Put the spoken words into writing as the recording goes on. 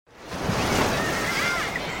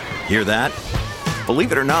Hear that?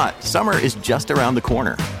 Believe it or not, summer is just around the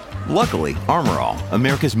corner. Luckily, Armor All,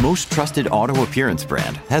 America's most trusted auto appearance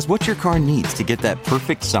brand, has what your car needs to get that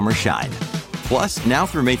perfect summer shine. Plus, now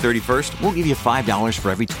through May 31st, we'll give you $5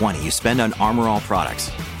 for every $20 you spend on Armor All products.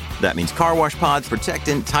 That means car wash pods,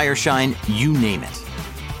 protectant, tire shine, you name it.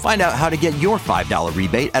 Find out how to get your $5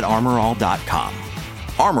 rebate at armorall.com.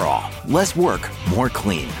 Armor All, less work, more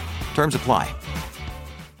clean. Terms apply.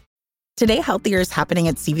 Today, healthier is happening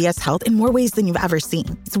at CVS Health in more ways than you've ever seen.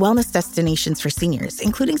 It's wellness destinations for seniors,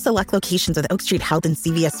 including select locations with Oak Street Health and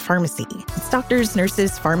CVS Pharmacy. It's doctors,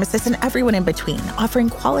 nurses, pharmacists, and everyone in between, offering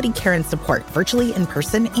quality care and support virtually, in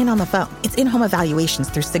person, and on the phone. It's in-home evaluations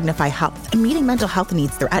through Signify Health and meeting mental health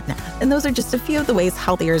needs through Aetna. And those are just a few of the ways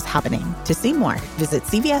healthier is happening. To see more, visit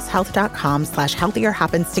cvshealth.com/healthier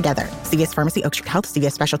happens together. CVS Pharmacy, Oak Street Health,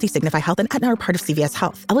 CVS Specialty, Signify Health, and Aetna are part of CVS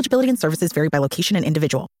Health. Eligibility and services vary by location and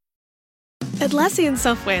individual. Atlassian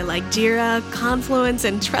software like Jira, Confluence,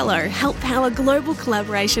 and Trello help power global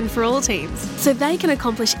collaboration for all teams, so they can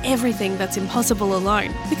accomplish everything that's impossible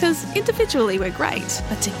alone. Because individually we're great,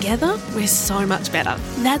 but together we're so much better.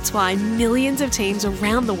 That's why millions of teams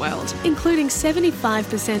around the world, including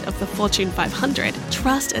 75% of the Fortune 500,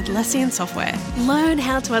 trust Atlassian software. Learn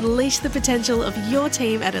how to unleash the potential of your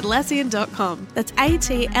team at Atlassian.com. That's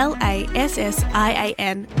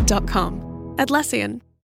Atlassian.com. Atlassian.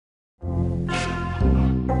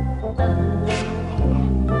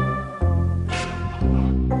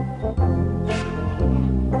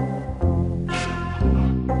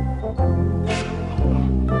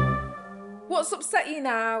 What's upset you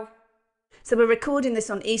now? So we're recording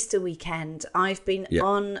this on Easter weekend. I've been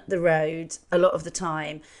on the road a lot of the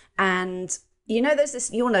time, and you know, there's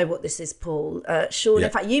this, you'll know what this is, Paul. Sean, in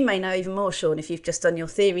fact, you may know even more, Sean, if you've just done your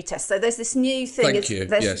theory test. So there's this new thing. Thank you,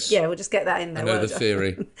 yes. Yeah, we'll just get that in there. I know the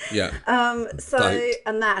theory,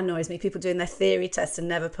 And that annoys me, people doing their theory test and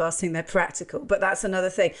never passing their practical. But that's another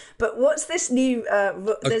thing. But what's this new,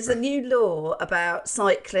 there's a new law about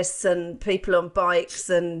cyclists and people on bikes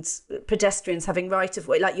and pedestrians having right of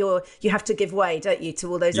way. Like you have to give way, don't you,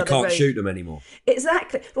 to all those other roads. You can't shoot them anymore.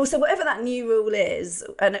 Exactly. Well, so whatever that new rule is,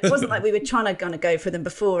 and it wasn't like we were trying to go for them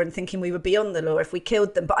before and thinking we were beyond the law if we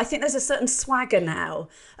killed them, but I think there's a certain swagger now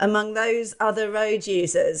among those other road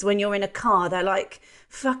users. When you're in a car, they're like,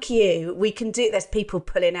 fuck you, we can do. There's people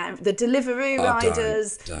pulling out the Deliveroo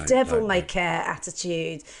riders, devil may care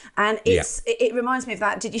attitude, and it reminds me of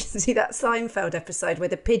that. Did you see that Seinfeld episode where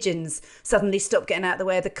the pigeons suddenly stopped getting out of the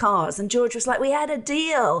way of the cars and George was like, we had a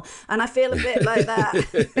deal? And I feel a bit like that. I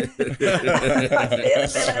feel a bit like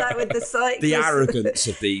that with the cyclists. The arrogance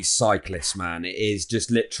of these cyclists, man, it is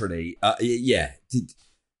just literally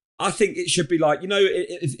I think it should be like, you know,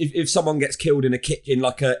 if someone gets killed in a kitchen,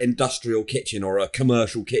 like an industrial kitchen or a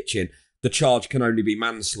commercial kitchen, the charge can only be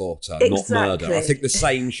manslaughter, not murder. I think the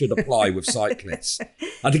same should apply with cyclists.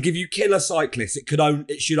 I think if you kill a cyclist, it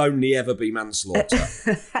should only ever be manslaughter.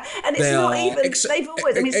 And it's not even, they've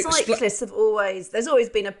always, cyclists have always, there's always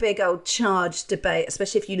been a big old charge debate,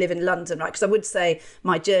 especially if you live in London, right? Because I would say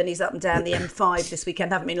my journeys up and down the M5 this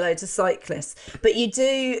weekend haven't been loads of cyclists. But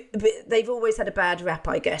they've always had a bad rap,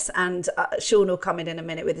 I guess. And Sean will come in a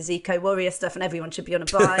minute with his eco-warrior stuff and everyone should be on a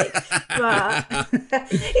bike. But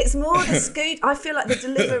it's more the scoot. I feel like the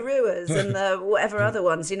Deliverooers and the whatever other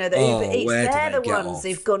ones, you know, the Uber Eats, they're the ones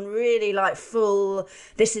who've gone really like full,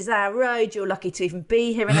 this is our road, you're lucky to even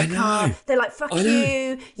be here in a car. They're like, fuck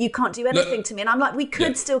you can't do anything to me. And I'm like, we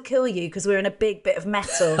could still kill you because we're in a big bit of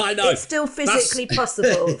metal. I know. It's still physically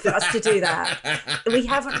possible for us to do that. We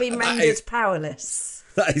haven't been rendered powerless.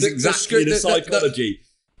 That is exactly the psychology.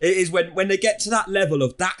 It is when they get to that level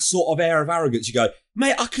of that sort of air of arrogance, you go,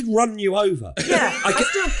 mate, I could run you over. Yeah, I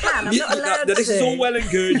still can. I'm not allowed to. This is all well and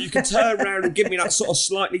good. You can turn around and give me that sort of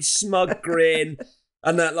slightly smug grin.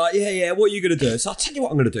 And that like, what are you going to do? So I'll tell you what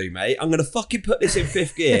I'm going to do, mate. I'm going to fucking put this in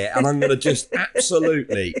fifth gear and I'm going to just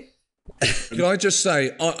absolutely... Can I just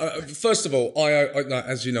say, first of all, I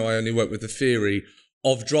as you know, I only work with the theory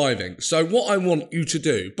of driving. So what I want you to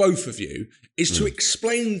do, both of you, is to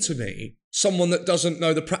explain to me, someone that doesn't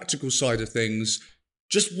know the practical side of things,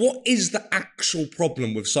 just what is the actual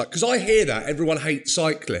problem with cyclists? Because I hear that everyone hates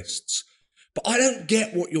cyclists, but I don't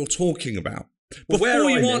get what you're talking about. Before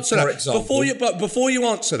you answer that,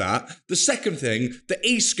 the second thing, the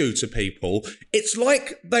e-scooter people, it's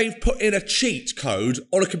like they've put in a cheat code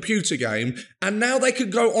on a computer game and now they can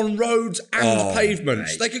go on roads and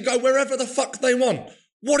pavements. Mate. They can go wherever the fuck they want.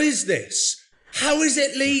 What is this? How is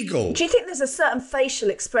it legal? Do you think there's a certain facial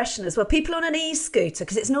expression as well? People on an e-scooter,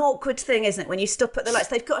 because it's an awkward thing, isn't it? When you stop at the lights,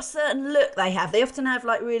 they've got a certain look they have. They often have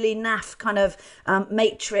like really naff kind of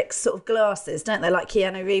Matrix sort of glasses, don't they? Like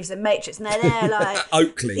Keanu Reeves in Matrix. And they're there like...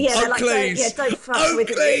 Oakley. Yeah, they're Oakleys. like, don't fuck with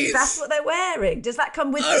it. That's what they're wearing. Does that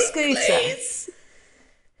come with the scooter?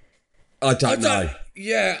 I don't know.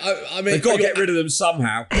 Yeah, I mean... They've got to get rid of them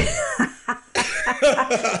somehow.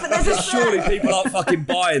 But there's Surely people aren't fucking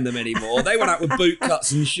buying them anymore. They went out with boot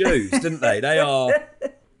cuts and shoes, didn't they? They are...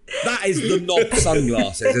 That is the knob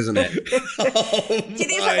sunglasses, isn't it?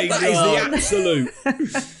 That is the absolute...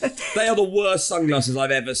 They are the worst sunglasses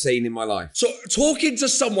I've ever seen in my life. So talking to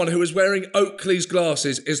someone who is wearing Oakley's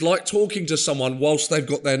glasses is like talking to someone whilst they've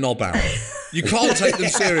got their knob out. You can't take them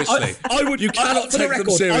seriously. You cannot take them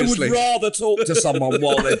seriously. I would rather talk to someone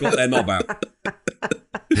while they've got their knob out.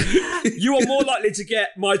 You are more likely to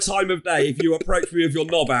get my time of day if you approach me with your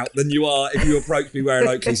knob out than you are if you approach me wearing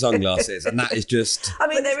Oakley sunglasses, and that is just... I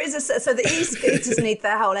mean, there is so the e-scooters need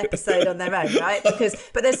their whole episode on their own, right?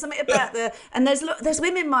 But there's something about and there's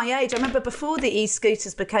women my age. I remember before the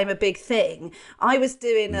e-scooters became a big thing, I was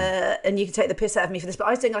doing and you can take the piss out of me for this, but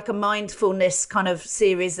I was doing like a mindfulness kind of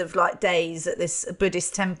series of like days at this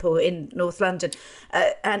Buddhist temple in North London.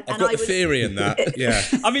 I've got a theory in that. Yeah,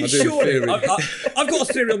 I mean, surely I've got a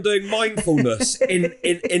theory on doing mindfulness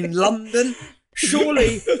in London.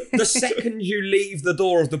 Surely the second you leave the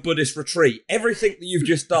door of the Buddhist retreat, everything that you've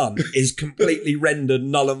just done is completely rendered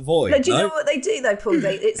null and void. But do you know what they do though, Paul?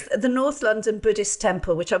 It's the North London Buddhist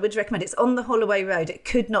temple, which I would recommend. It's on the Holloway Road. It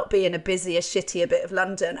could not be in a busier, shittier bit of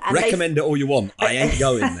London. And recommend it all you want. I ain't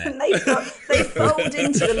going there. And they fold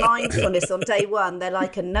into the mindfulness on day one. They're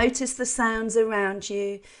like, and notice the sounds around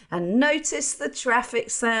you, and notice the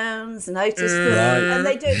traffic sounds, notice and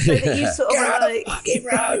they do it so that you sort of are like... fucking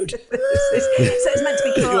road. So it's meant to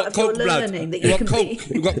be part of your learning that you can be...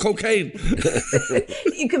 You've got cocaine.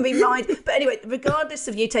 You can be But anyway, regardless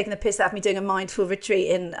of you taking the piss out of me doing a mindful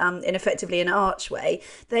retreat in effectively an archway,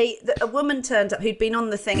 a woman turned up who'd been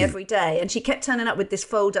on the thing every day, and she kept turning up with this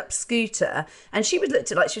fold-up scooter, and she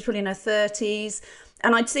looked like she was probably in her 30s.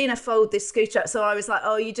 And I'd seen her fold this scooter up, so I was like,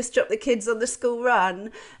 oh, you just dropped the kids on the school run?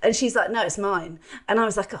 And she's like, no, it's mine. And I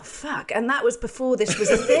was like, oh, fuck. And that was before this was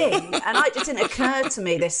a thing. And it just didn't occur to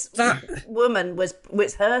me that woman was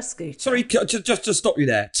her scooter. Sorry, just to stop you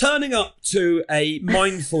there. Turning up to a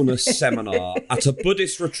mindfulness seminar at a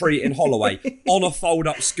Buddhist retreat in Holloway on a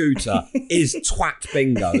fold-up scooter is twat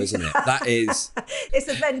bingo, isn't it? That is... It's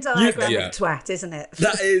a Venn diagram of twat, isn't it?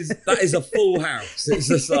 That is a full house. It's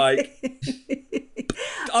just like...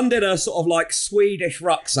 undid a sort of like Swedish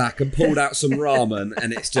rucksack and pulled out some ramen,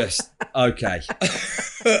 and it's just okay.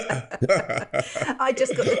 I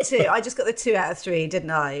just got the 2 out of 3,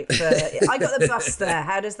 didn't I? But I got the bus there.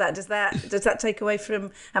 How does that take away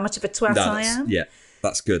from how much of a twat I am? Yeah.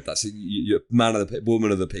 That's good. That's you're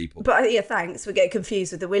woman of the people. But yeah, thanks. We're getting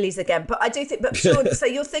confused with the willies again. But I do think. But Sean, so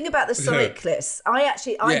your thing about the cyclists, I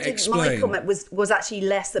didn't. Explain. My comment was actually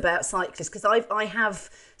less about cyclists, because I have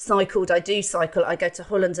cycled. I do cycle. I go to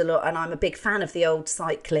Holland a lot, and I'm a big fan of the old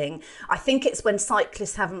cycling. I think it's when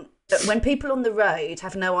cyclists when people on the road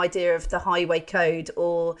have no idea of the highway code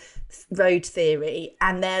or road theory,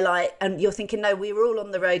 and they're like, and you're thinking, no, we were all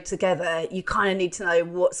on the road together. You kind of need to know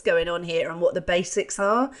what's going on here and what the basics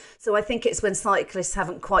are. So I think it's when cyclists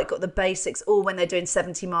haven't quite got the basics, or when they're doing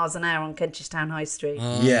 70 miles an hour on Kentish Town High Street.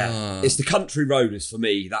 Yeah, it's the country roaders for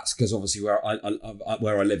me. That's because obviously where I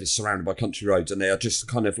live is surrounded by country roads, and they are just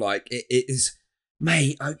kind of like, it is,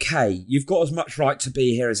 mate, okay, you've got as much right to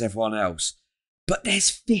be here as everyone else, but there's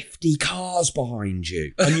 50 cars behind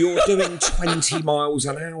you and you're doing 20 miles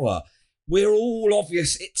an hour. We're all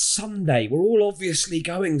obvious. It's Sunday. We're all obviously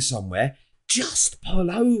going somewhere. Just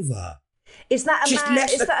pull over. Is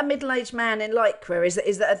that a middle-aged man in lycra? Are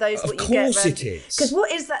those what you get? Of course it is. Because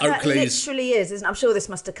what is that? That literally is, isn't it? I'm sure this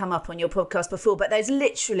must have come up on your podcast before, but there's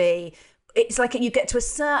literally... It's like you get to a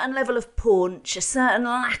certain level of paunch, a certain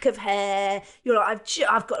lack of hair. You're like,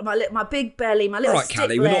 I've got my big belly, my little stick legs.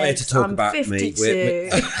 Callie, we're not here to talk about 52. me.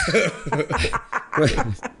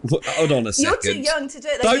 Hold on a second. You're too young to do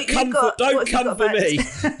it. Don't come for me.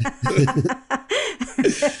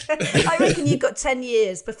 I reckon you've got 10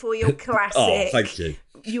 years before your classic. Oh, thank you.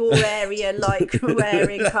 Your area, like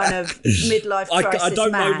wearing kind of midlife crisis I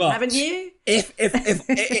don't man, know much. haven't you? If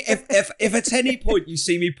at any point you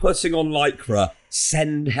see me putting on lycra,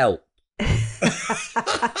 send help. As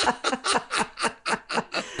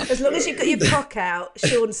long as you've got your cock out,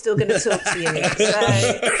 Sean's still going to talk to you. So.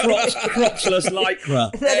 Crotchless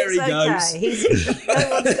lycra. There he goes. No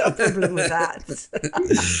one's got a problem with that.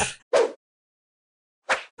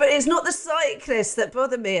 it's not the cyclists that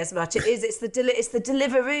bother me as much. It's the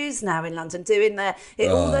Deliveroos now in London doing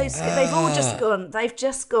all those. They've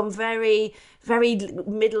just gone very, very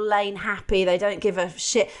middle lane happy. They don't give a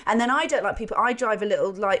shit. And then I don't like people. I drive a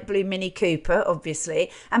little light blue Mini Cooper,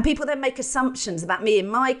 obviously, and people then make assumptions about me in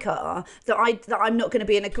my car that I'm not going to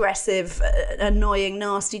be an aggressive, annoying,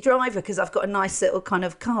 nasty driver because I've got a nice little kind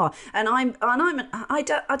of car. And I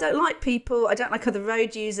don't like people. I don't like other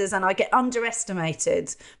road users, and I get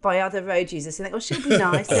underestimated by other road users. Who think, well, she'll be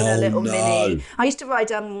nice in a little Mini. I used to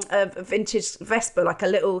ride a vintage Vespa, like a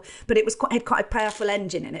little, but it had quite a powerful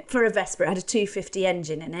engine in it for a Vespa. It had a 250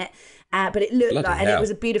 engine in it, but it looked and it was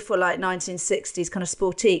a beautiful 1960s kind of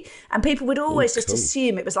sportique, and people would always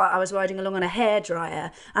assume it was like I was riding along on a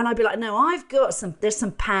hairdryer, and I'd be like, no, there's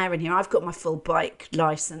some power in here. I've got my full bike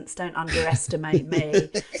license. Don't underestimate me.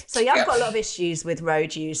 So yeah, I've got a lot of issues with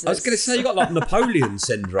road users. I was going to say you got like Napoleon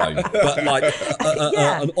syndrome, but like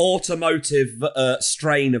an automotive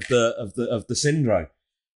strain of the syndrome.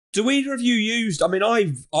 Do either of you used? I mean,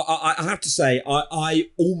 I have to say, I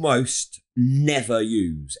almost never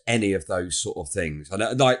use any of those sort of things. I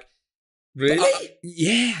know, like, really?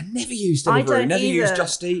 I never used Deliveroo. Never used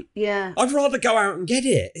Just Eat. Yeah, I'd rather go out and get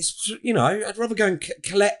it. It's I'd rather go and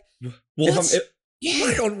collect. What?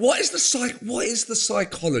 Hang on, what is the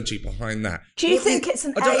psychology behind that? Do you think it's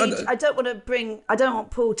an age? I don't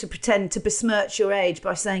want Paul to pretend to besmirch your age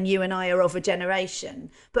by saying you and I are of a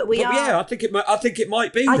generation, but we are. Yeah, I think it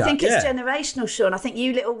might be. I think it's generational, Sean. I think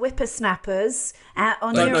you little whippersnappers out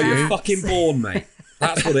on your apps. You're fucking born, mate.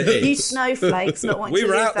 That's what it is. You snowflakes not wanting to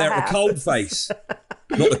leave the house. We were out there at the cold face.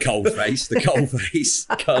 Not the cold face, the cold face.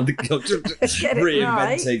 Reinventing.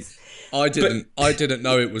 Right. I didn't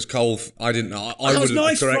know it was cold. I didn't know. I would have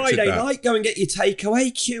nice corrected Friday that. Night. Go and get your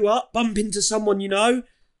takeaway, queue up, bump into someone you know.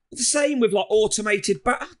 The same with like automated.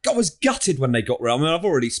 I was gutted when they got rid. I mean, I've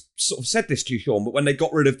already sort of said this to you, Sean, but when they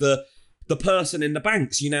got rid of the person in the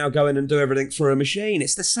banks, you now go in and do everything through a machine.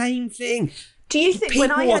 It's the same thing. Do you think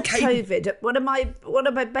when I had COVID, one of my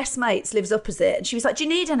best mates lives opposite, and she was like, "Do you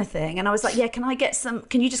need anything?" And I was like, "Yeah, can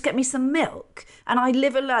you just get me some milk?" And I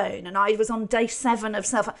live alone, and I was on day 7 of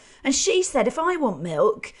self. And she said, "If I want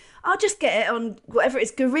milk, I'll just get it on whatever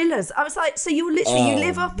it's Gorillas." I was like, "So you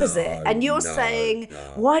live opposite, and you're saying,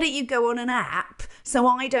 why don't you go on an app so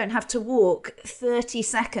I don't have to walk 30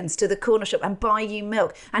 seconds to the corner shop and buy you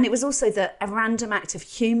milk?" And it was also a random act of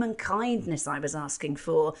human kindness I was asking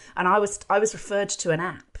for, and I was referred to an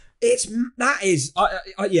app. I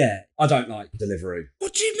don't like Deliveroo.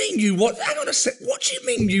 What do you mean hang on a sec, what do you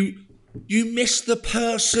mean you miss the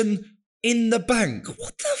person in the bank?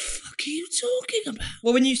 What the fuck are you talking about?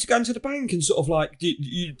 Well, when you used to go into the bank and sort of like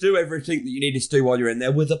you do everything that you needed to do while you're in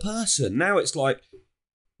there with a person. Now it's like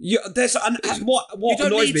what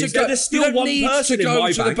annoys me is there's still one person in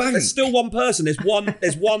my bank. There's still one person. There's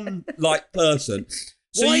one like person.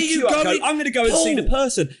 So why are you going? I'm going to go and see the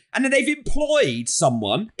person, and then they've employed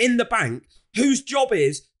someone in the bank whose job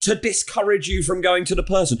is to discourage you from going to the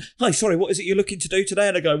person. Hi, sorry, what is it you're looking to do today?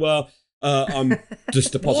 And I go, well, I'm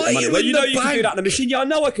just depositing money. Well, you can do that in a machine. Yeah, I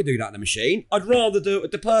know I could do that in a machine. I'd rather do it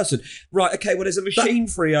with the person. Right, okay, well, there's a machine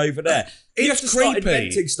free over there. You have to start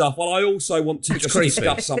inventing stuff while I also want to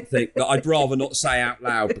discuss something that I'd rather not say out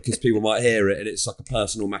loud because people might hear it and it's like a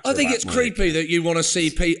personal matter. I think it's creepy that you want to see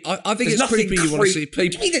people. I think it's creepy you want to see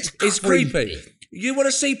people. It's creepy. You want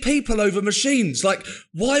to see people over machines. Like,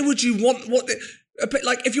 why would you want a bit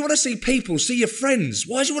like if you want to see people, see your friends.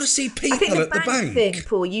 Why do you want to see people at the bank? Thing,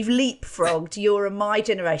 Paul, you've leapfrogged your and my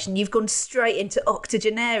generation. You've gone straight into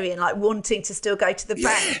octogenarian, like wanting to still go to the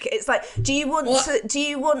bank. It's like, do you like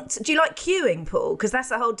queuing, Paul? Because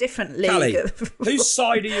that's a whole different league. Callie, whose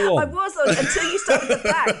side are you on? I was on until you started the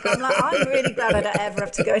bank. I'm like, I'm really glad I don't ever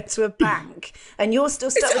have to go into a bank. And you're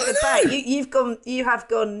still stuck with the bank. You have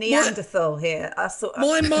gone Neanderthal here.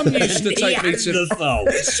 My mum used to take me to.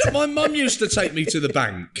 My mum used to take me to the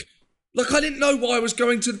bank. Like, I didn't know why I was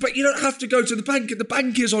going to the bank. You don't have to go to the bank. The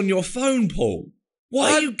bank is on your phone, Paul.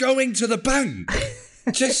 Why are you going to the bank?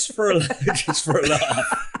 Just for a laugh. Just for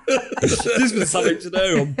something to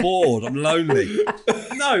do. I'm bored. I'm lonely.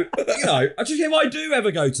 No, if I do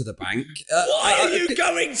ever go to the bank... why are you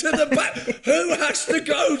going to the bank? Who has to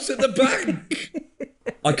go to the bank?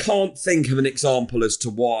 I can't think of an example as to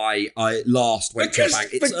why I last went to a bank.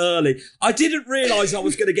 It's early. I didn't realise I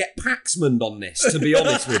was going to get Paxman on this, to be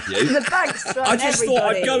honest with you. The bank's I just thought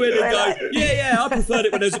I'd go in and go, yeah, I preferred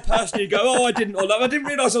it when there's a person you go, I didn't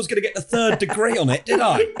realise I was going to get the 3rd degree on it, did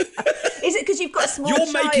I? Is it because you've got a small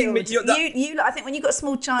child? Making me, I think when you've got a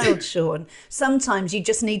small child, Sean, sometimes you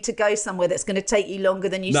just need to go somewhere that's going to take you longer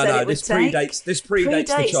than you said it would take. This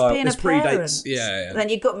predates the child. Being this predates. Yeah. Then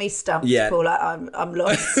you got me stumped, Paul. I'm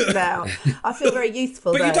lost now. I feel very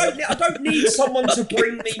youthful. But I don't need someone to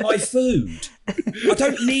bring me my food. I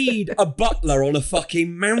don't need a butler on a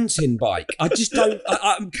fucking mountain bike. I just don't.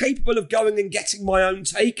 I'm capable of going and getting my own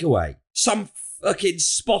takeaway. Some fucking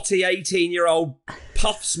spotty 18-year-old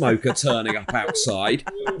puff smoker turning up outside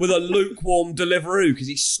with a lukewarm Deliveroo because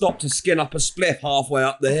he stopped to skin up a spliff halfway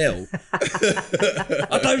up the hill.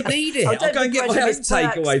 I don't need it. I'll go and get my own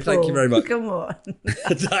takeaway. Thank you very much. Come on.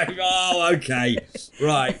 Okay.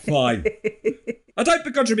 Right, fine. I don't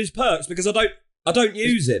begrudge him his perks because I don't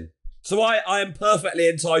use him. So I am perfectly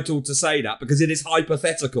entitled to say that because it is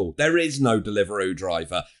hypothetical. There is no Deliveroo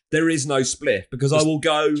driver. There is no spliff because I will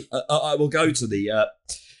go to the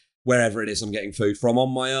wherever it is I'm getting food from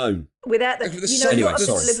on my own. Without the, a lot of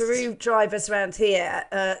Deliveroo drivers around here,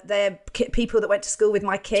 they're people that went to school with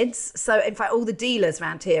my kids. So, in fact, all the dealers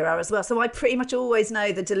around here are as well. So I pretty much always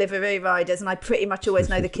know the Deliveroo riders and I pretty much always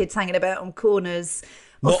know the kids hanging about on corners.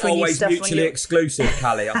 Not always mutually exclusive,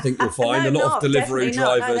 Callie. I think you'll find a lot of delivery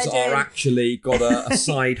drivers are actually got a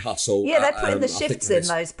side hustle. Yeah, they're putting the shifts in,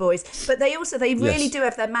 those boys. But they really do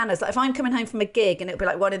have their manners. Like if I'm coming home from a gig and it'll be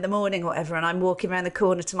like 1 a.m. or whatever, and I'm walking around the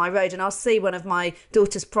corner to my road and I'll see one of my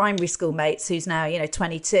daughter's primary school mates who's now,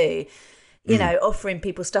 22, offering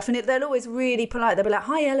people stuff. And they're always really polite. They'll be like,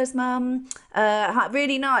 hi, Ella's mum.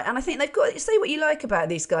 Really nice. And I think they've got, say what you like about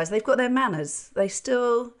these guys. They've got their manners. They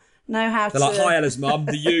still know how They're like, hi, Ella's mum,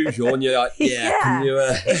 the usual. And you're like, can you...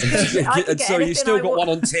 and so you still got one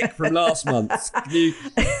on tick from last month.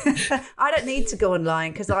 I don't need to go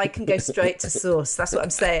online because I can go straight to source. That's what I'm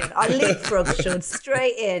saying. I leapfrog, Sean,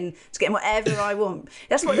 straight in to get whatever I want.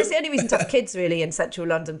 That's the only reason to have kids, really, in central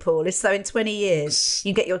London, Paul, is so in 20 years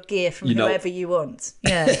you get your gear from whoever you want.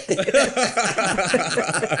 Yeah.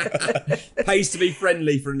 Pays to be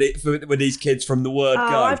friendly with these kids from the word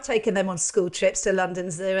go. I've taken them on school trips to London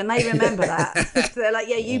Zoo and they remember that. They're like,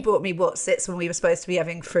 you bought me Wotsits when we were supposed to be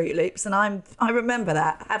having Fruit Loops, and I remember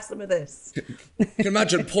that. Have some of this. You can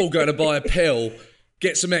imagine Paul going to buy a pill,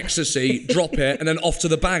 get some ecstasy, drop it, and then off to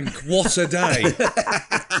the bank. What a day.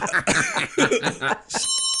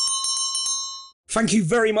 Thank you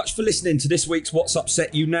very much for listening to this week's What's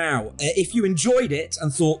Upset You Now. If you enjoyed it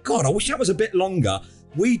and thought, God, I wish that was a bit longer,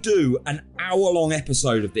 we do an hour-long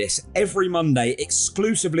episode of this every Monday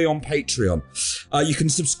exclusively on Patreon. You can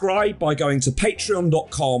subscribe by going to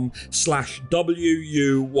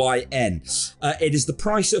patreon.com/WUYN. It is the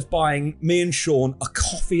price of buying me and Sean a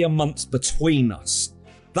coffee a month between us.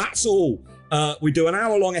 That's all. We do an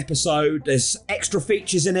hour-long episode. There's extra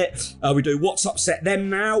features in it. We do What's Upset Them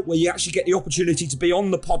Now, where you actually get the opportunity to be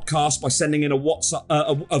on the podcast by sending in a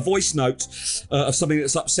voice note of something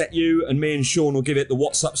that's upset you, and me and Sean will give it the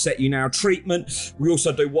What's Upset You Now treatment. We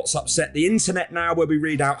also do What's Upset the Internet Now, where we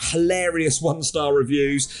read out hilarious 1-star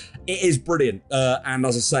reviews. It is brilliant. And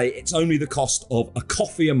as I say, it's only the cost of a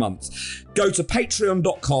coffee a month. Go to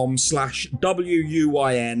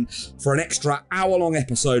patreon.com/WUYN for an extra hour-long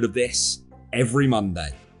episode of this every Monday.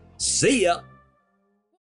 See ya!